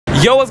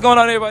Yo, what's going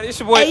on, everybody? It's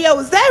your boy. Hey, yo,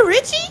 is that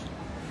Richie?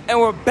 And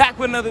we're back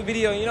with another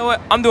video. You know what?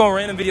 I'm doing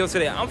random videos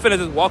today. I'm finna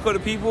just walk up to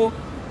people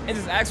and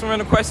just ask them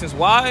random questions.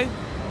 Why?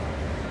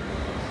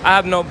 I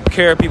have no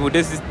care of people.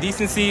 This is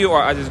decency,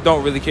 or I just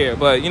don't really care.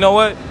 But you know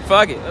what?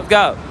 Fuck it. Let's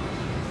go.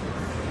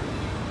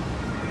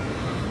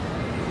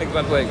 Niggas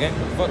about to play a game.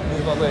 Fuck,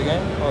 niggas about to play a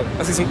game. Oh,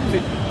 I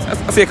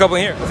see a couple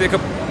in here. I see a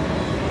couple.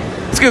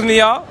 Excuse me,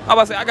 y'all. I'm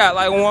about to say, I got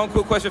like one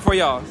quick question for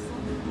y'all.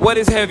 What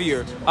is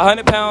heavier,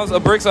 100 pounds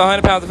of bricks or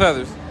 100 pounds of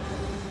feathers?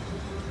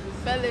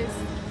 Feathers.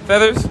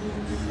 Feathers?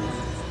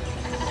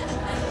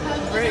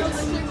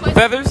 Bricks.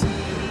 Feathers?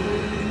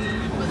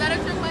 Was that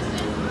a trick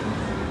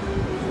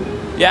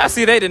question? Yeah, I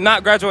see they did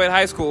not graduate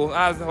high school. No,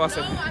 I thought they were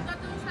trying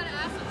to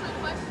ask a trick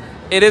question.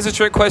 It is a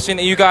trick question,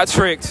 and you got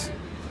tricked.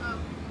 Oh.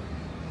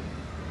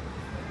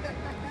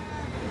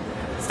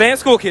 Stay in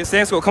school, kids.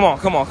 Stay in school. Come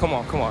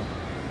on.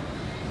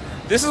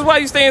 This is why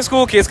you stay in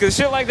school, kids, because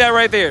shit like that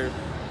right there.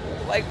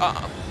 Like,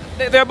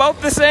 they're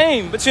both the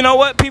same. But you know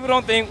what? People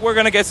don't think we're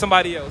going to get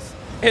somebody else.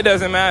 It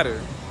doesn't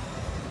matter.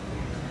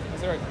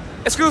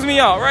 Excuse me,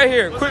 y'all. Right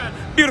here. Quick,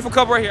 beautiful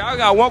couple right here. I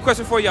got one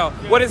question for y'all.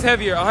 Yeah. What is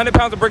heavier, 100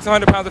 pounds of bricks or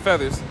 100 pounds of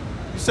feathers?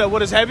 You said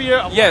what is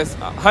heavier? Yes.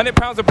 100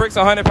 pounds of bricks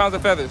or 100 pounds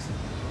of feathers?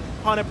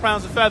 100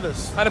 pounds of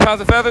feathers. 100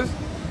 pounds of feathers?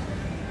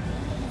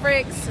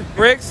 Bricks.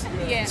 Bricks?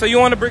 Yeah. So you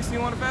want the bricks and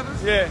you want the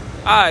feathers? Yeah.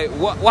 All right.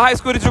 What high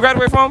school did you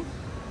graduate from?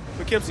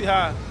 Poughkeepsie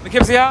High.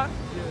 Poughkeepsie High?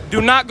 Yeah.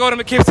 Do not go to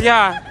Poughkeepsie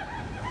High.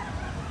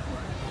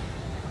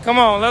 Come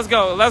on, let's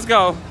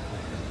go.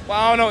 Well,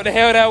 I don't know what the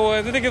hell that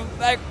was. The nigga,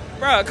 like,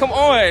 bro, come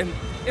on.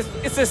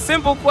 It's a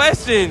simple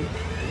question.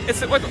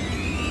 What the?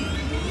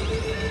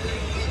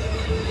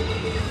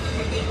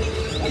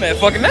 Oh, man,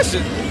 fucking that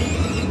shit.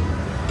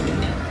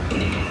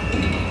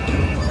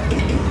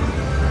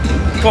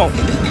 Come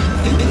on.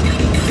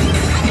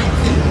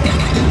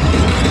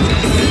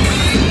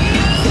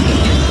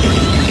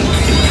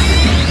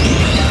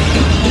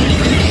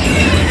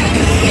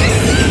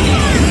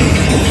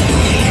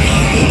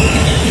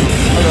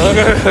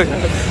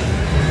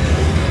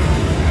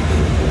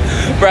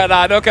 Bro,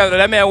 nah, don't count that.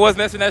 That man was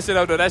messing that shit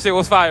up, though. That shit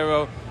was fire,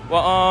 bro.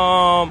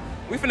 Well,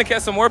 we finna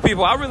catch some more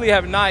people. I really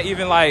have not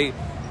even, like,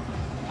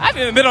 I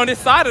haven't even been on this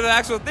side of the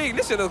actual thing.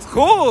 This shit looks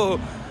cool.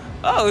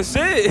 Oh,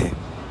 shit.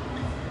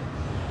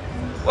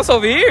 What's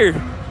over here?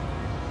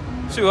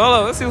 Shoot,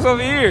 hello. Let's see what's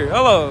over here.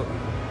 Hello.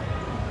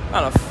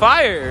 On a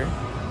fire.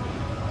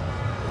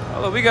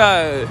 Hello, we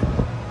got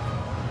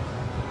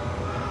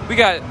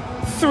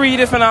 3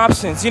 different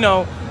options, you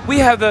know. We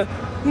have the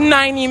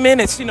 90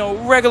 minutes, you know,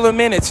 regular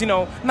minutes, you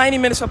know, 90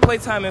 minutes of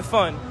playtime and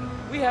fun.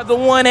 We have the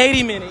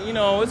 180 minute, you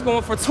know, it's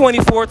going for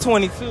 24,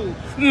 22.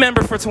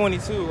 Member for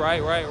 22,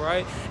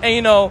 right? And,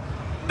 you know,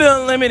 the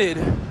unlimited.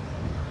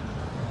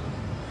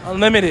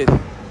 Unlimited.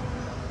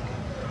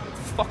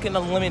 Fucking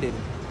unlimited.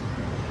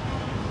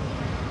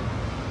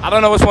 I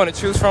don't know which one to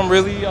choose from,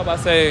 really. I'm about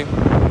to say,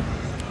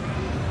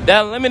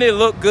 that unlimited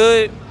look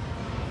good,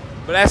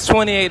 but that's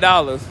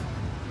 $28.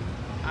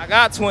 I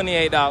got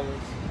 $28.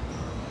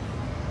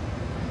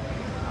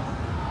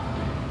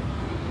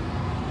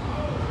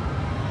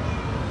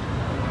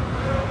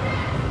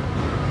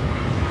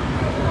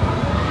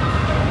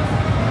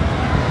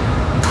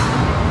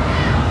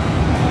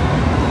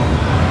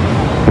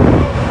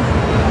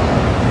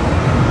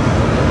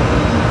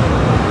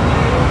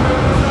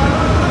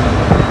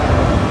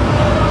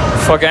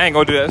 Fuck, I ain't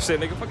gonna do that shit,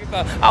 nigga. Fucking,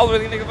 I was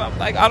really, nigga,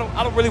 like, I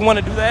don't really want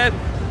to do that.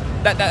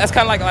 That's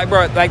kind of like,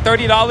 bro, like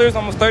 $30,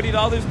 almost $30,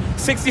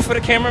 $60 for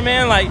the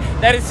cameraman. Like,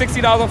 that is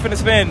 $60 I'm finna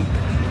spend.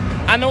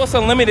 I know it's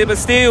unlimited, but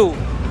still,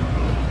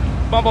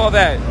 bump all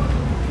that.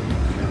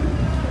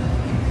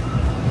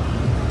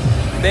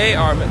 They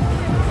are.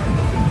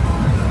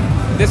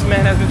 This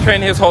man has been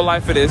training his whole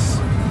life for this.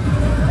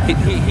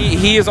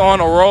 He is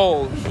on a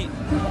roll.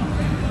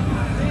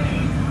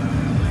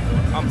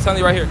 I'm telling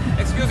you right here.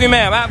 Excuse me,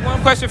 ma'am. I have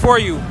one question for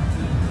you.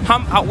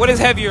 What is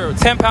heavier,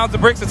 10 pounds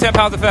of bricks or 10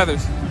 pounds of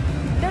feathers?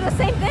 They're the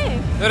same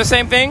thing. They're the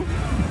same thing?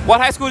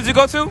 What high school did you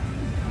go to?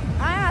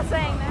 I'm not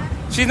saying that.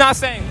 She's not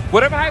saying.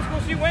 Whatever high school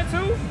she went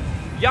to,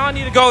 y'all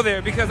need to go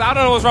there, because I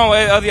don't know what's wrong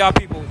with other y'all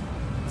people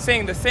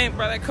saying the same.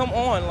 Bro, like, come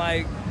on.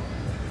 Like,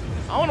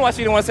 I don't know why she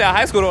didn't want to say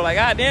high school, though. Like,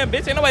 God damn,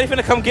 bitch, ain't nobody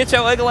finna come get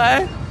your ugly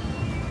ass.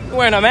 You're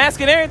wearing a mask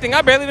and everything.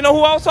 I barely even know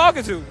who I was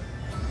talking to.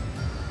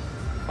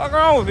 What's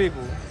wrong with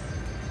people?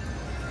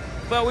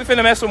 But we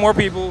finna mess with more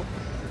people,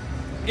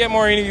 get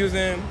more interviews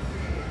in,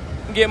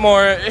 get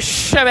more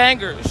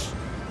shabangers.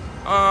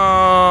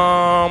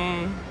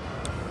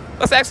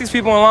 Let's ask these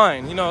people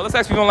online. You know, let's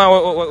ask people online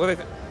what they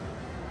think.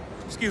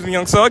 Excuse me,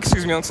 young sir.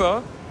 Excuse me,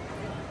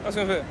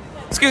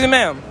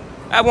 ma'am.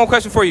 I have one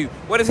question for you.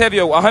 What is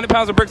heavier, 100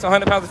 pounds of bricks or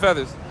 100 pounds of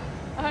feathers?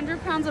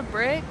 100 pounds of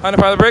brick. 100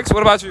 pounds of bricks?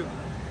 What about you?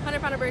 100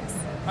 pounds of bricks.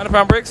 100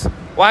 pound bricks?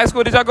 What high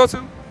school did y'all go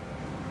to?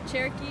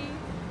 Cherokee.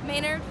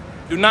 Maynard.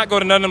 Do not go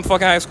to none of them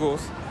fucking high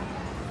schools.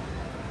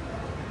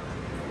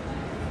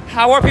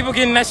 How are people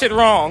getting that shit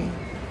wrong?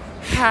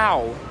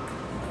 How?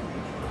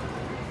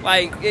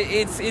 Like,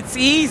 it's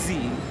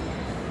easy.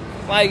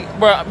 Like,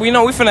 bro, we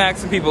know we finna ask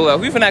some people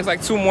up. We finna ask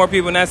like 2 more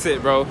people and that's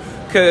it, bro.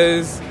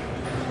 Because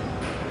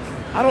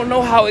I don't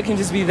know how it can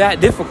just be that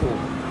difficult.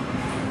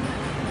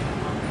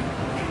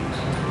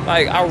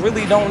 Like, I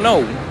really don't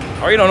know.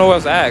 I really don't know what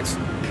else to ask.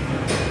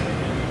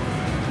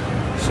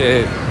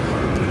 Shit.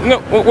 No,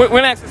 we're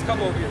gonna ask this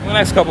couple over here. We're gonna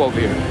ask a couple over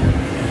here.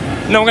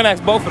 No, we're gonna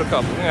ask both of the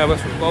couple. We're gonna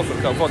ask both of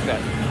the couple. Fuck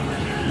that.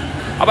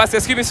 I'm about to say,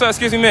 excuse me, sir,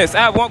 excuse me, miss.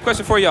 I have one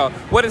question for y'all.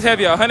 What is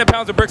heavier, 100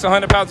 pounds of bricks or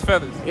 100 pounds of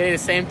feathers? Yeah, the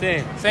same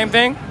thing. Same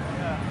thing?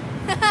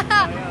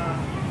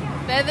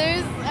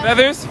 Feathers.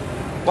 Feathers?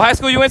 What high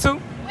school you went to? Wait,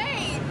 no.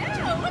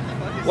 What the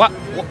fuck is What?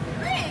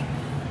 Brick?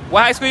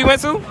 What high school you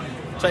went to?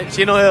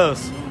 Chino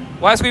Hills.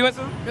 What high school you went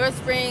to? North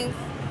Springs.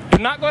 Do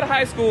not go to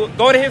high school.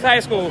 Go to his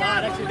high school.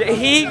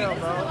 He,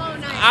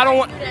 I don't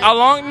want, a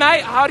long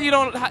night? How do you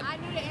don't? I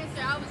knew the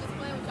answer. I was just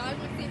playing with y'all. I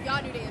just want to see if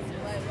y'all knew the answer.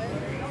 Like,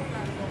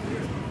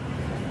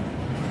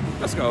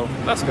 what? Let's go.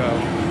 Let's go.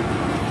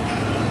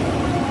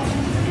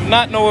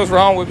 Not know what's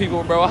wrong with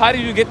people, bro. How did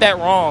you get that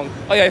wrong?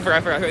 Oh yeah, I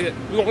forgot. We're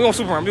gonna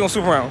super around.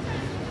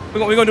 We're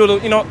gonna do a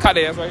little, cut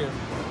their ass right here.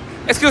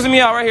 Excuse me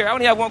out right here. I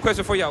only have one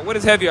question for y'all. What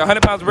is heavier,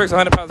 100 pounds of bricks or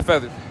 100 pounds of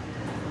feathers?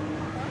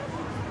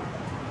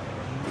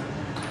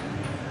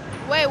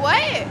 Wait,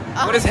 what?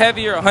 What is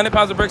heavier, 100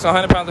 pounds of bricks or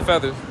 100 pounds of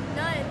feathers?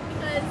 None,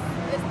 because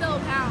it's still a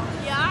pound.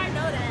 Yeah, I already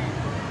know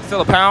that.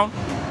 Still a pound?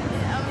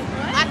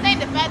 I think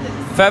the feathers.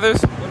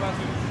 Feathers?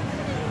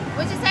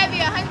 Which is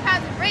heavier, 100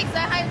 pounds of bricks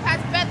or 100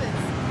 pounds of feathers?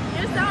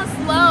 You sound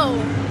slow.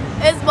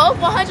 It's both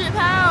 100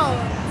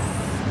 pounds.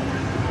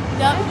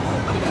 No.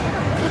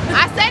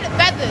 I say the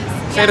feathers.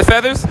 Say the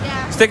feathers?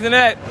 Yeah. Stick to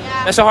that?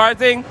 Yeah. That's your hard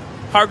thing?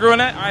 Hard girl in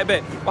that? All right,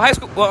 bet. Well, high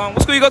school,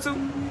 what school you go to?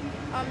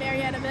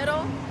 Marietta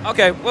Middle.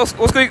 Okay, what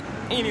school you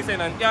need to say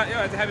nothing.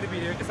 Yeah, happy to be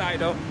here. It's all right,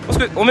 though.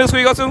 What middle school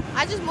you go to?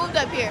 I just moved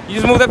up here. You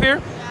just moved up here?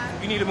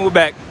 Yeah. You need to move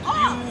back.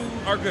 Oh.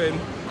 You are good.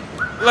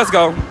 Let's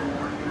go.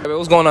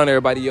 What's going on,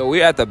 everybody? Yo,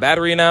 we're at the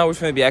Battery now. We're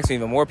finna be asking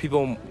even more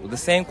people the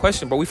same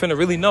question, but we finna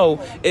really know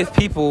if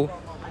people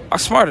are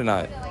smart or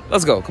not.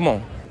 Let's go. Come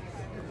on.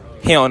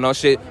 He don't know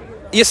shit.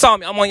 You saw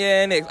me. I'm on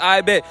your next. I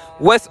bet.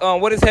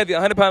 What is heavy?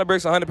 100 pounds of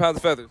bricks or 100 pounds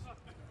of feathers?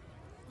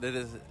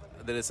 They're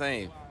the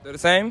same. They're the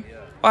same?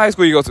 What high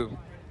school you go to?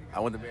 I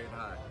went to Marietta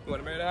High. You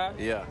went to Marietta High?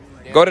 Yeah.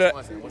 Go to that.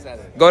 What's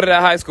that? Go to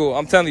that high school.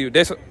 I'm telling you,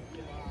 Yeah. So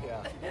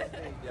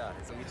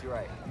get you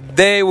right.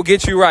 they will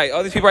get you right.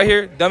 All these people right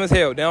here, dumb as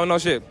hell. They don't know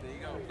shit.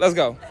 Let's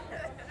go.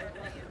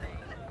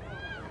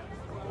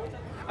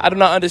 I do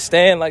not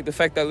understand, like, the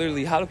fact that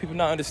literally, how do people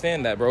not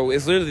understand that, bro?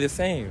 It's literally the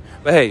same.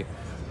 But hey,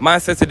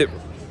 mindset's a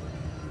different.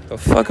 The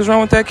fuck is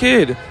wrong with that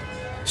kid?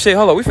 Shit,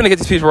 hold on. We finna get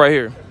these people right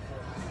here.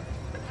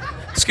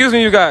 Excuse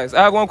me, you guys.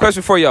 I have one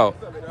question for y'all.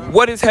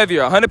 What is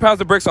heavier, 100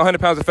 pounds of bricks or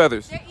 100 pounds of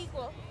feathers? They're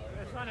equal.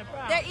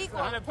 They're equal.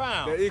 100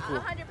 pounds. They're equal.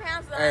 100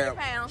 pounds to 100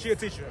 pounds. She a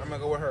teacher. I'm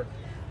gonna go with her.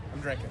 I'm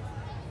drinking.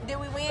 Did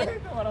we win?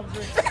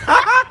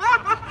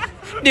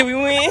 Did we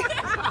win?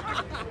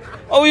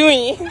 Oh, we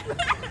win.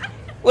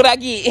 What I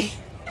get?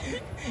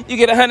 You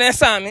get 100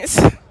 assignments.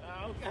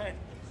 Okay.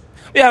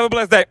 You have a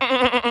blessed day.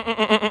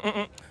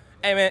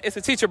 Hey, man, it's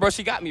a teacher, bro.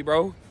 She got me,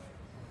 bro.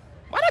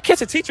 Why not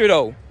catch a teacher,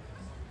 though?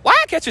 Why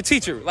not catch a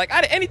teacher? Like,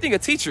 out of anything, a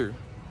teacher.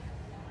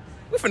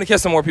 We finna catch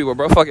some more people,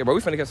 bro. Fuck it, bro.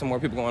 We finna catch some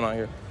more people going on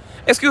here.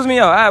 Excuse me,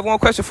 y'all. I have one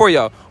question for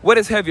y'all. What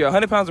is heavier,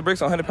 100 pounds of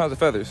bricks or 100 pounds of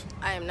feathers?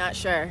 I am not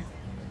sure.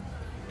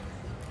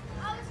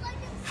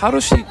 How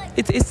does she...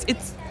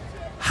 It's...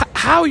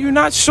 How are you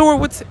not sure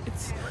what's...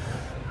 It's...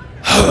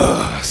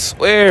 I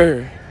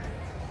swear.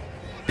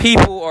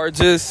 People are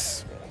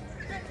just...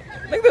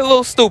 I think they're a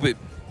little stupid.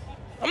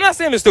 I'm not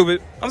saying they're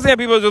stupid. I'm saying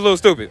people are just a little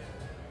stupid.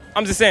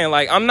 I'm just saying,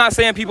 like, I'm not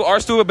saying people are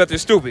stupid, but they're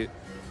stupid.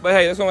 But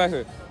hey, let's go back to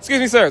it. Excuse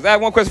me, sirs. I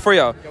have one question for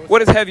y'all.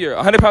 What is heavier,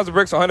 100 pounds of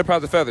bricks or 100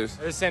 pounds of feathers?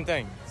 They're the same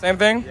thing. Same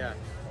thing? Yeah.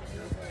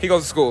 He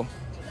goes to school.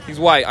 He's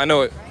white. I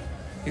know it.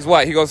 He's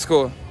white. He goes to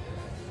school.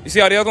 You see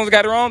how the other ones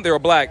got it wrong? They were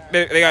black.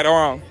 They got it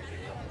wrong.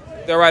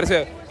 They're right as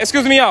hell.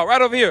 Excuse me, y'all.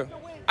 Right over here.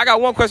 I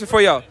got one question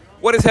for y'all.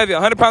 What is heavier,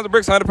 100 pounds of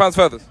bricks or 100 pounds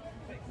of feathers?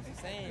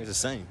 It's the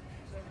same.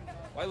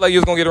 Why like you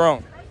was going to get it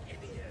wrong?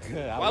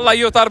 Why like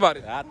you thought about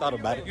it? I thought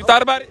about it. You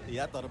thought about it?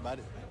 Yeah, I thought about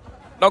it.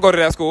 Don't go to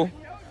that school.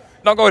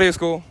 Don't go to his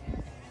school.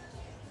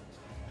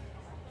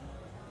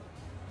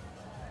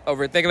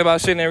 Over thinking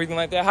about shit and everything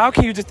like that. How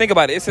can you just think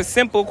about it? It's a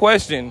simple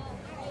question.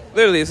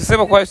 Literally, it's a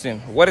simple question.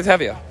 What is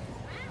heavier?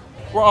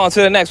 We're on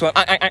to the next one.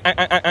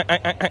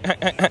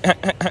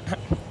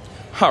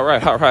 All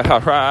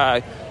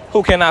right.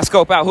 Who can I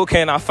scope out? Who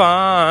can I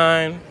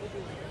find?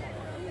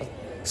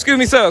 Excuse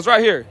me, sirs,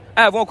 right here.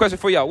 I have one question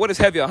for y'all. What is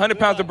heavier, 100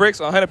 pounds of bricks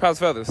or 100 pounds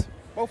of feathers?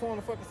 Both on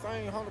the fucking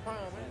same 100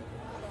 pounds, man.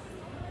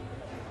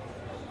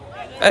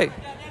 Hey,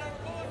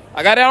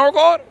 I got that on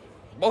record.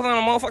 Both on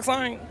the motherfucking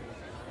sign.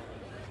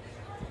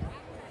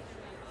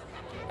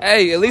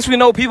 Hey, at least we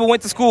know people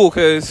went to school,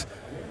 because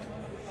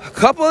a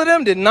couple of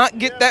them did not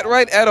get that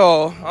right at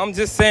all. I'm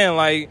just saying,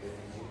 like,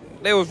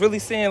 they was really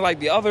saying, like,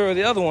 the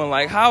other one.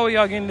 Like, how are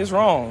y'all getting this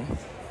wrong?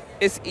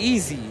 It's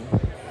easy.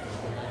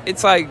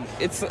 It's like,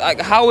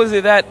 how is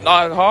it that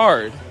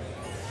hard?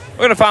 We're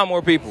going to find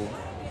more people.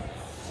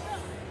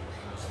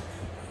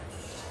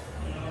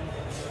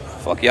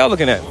 Fuck y'all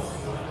looking at?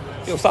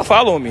 Yo, stop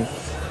following me.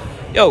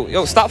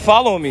 Yo, stop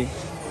following me.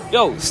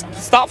 Yo,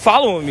 stop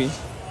following me.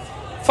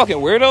 Fucking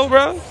weirdo,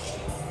 bro.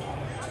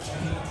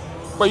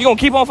 Bro, you gonna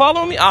keep on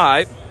following me? All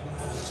right.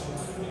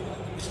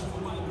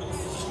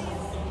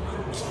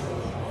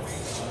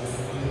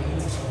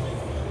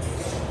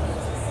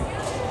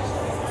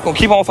 Gonna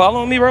keep on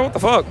following me, bro? What the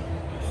fuck?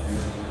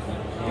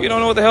 You don't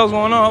know what the hell's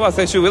going on. I'm about to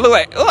say, shoot, it look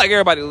like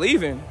everybody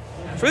leaving.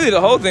 It's really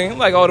the whole thing.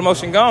 Like all the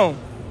motion gone.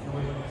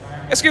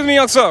 Excuse me,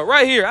 young sir.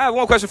 Right here, I have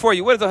one question for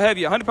you. What is the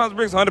heavier, 100 pounds of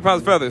bricks or 100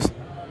 pounds of feathers?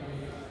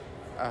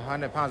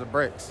 100 pounds of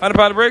bricks. 100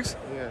 pounds of bricks?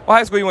 Yeah. What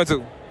high school you went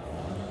to?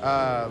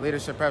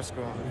 Leadership prep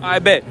school. I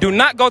bet. Do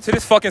not go to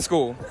this fucking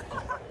school.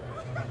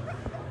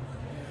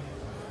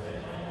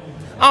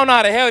 I don't know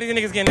how the hell these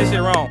niggas getting this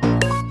shit wrong.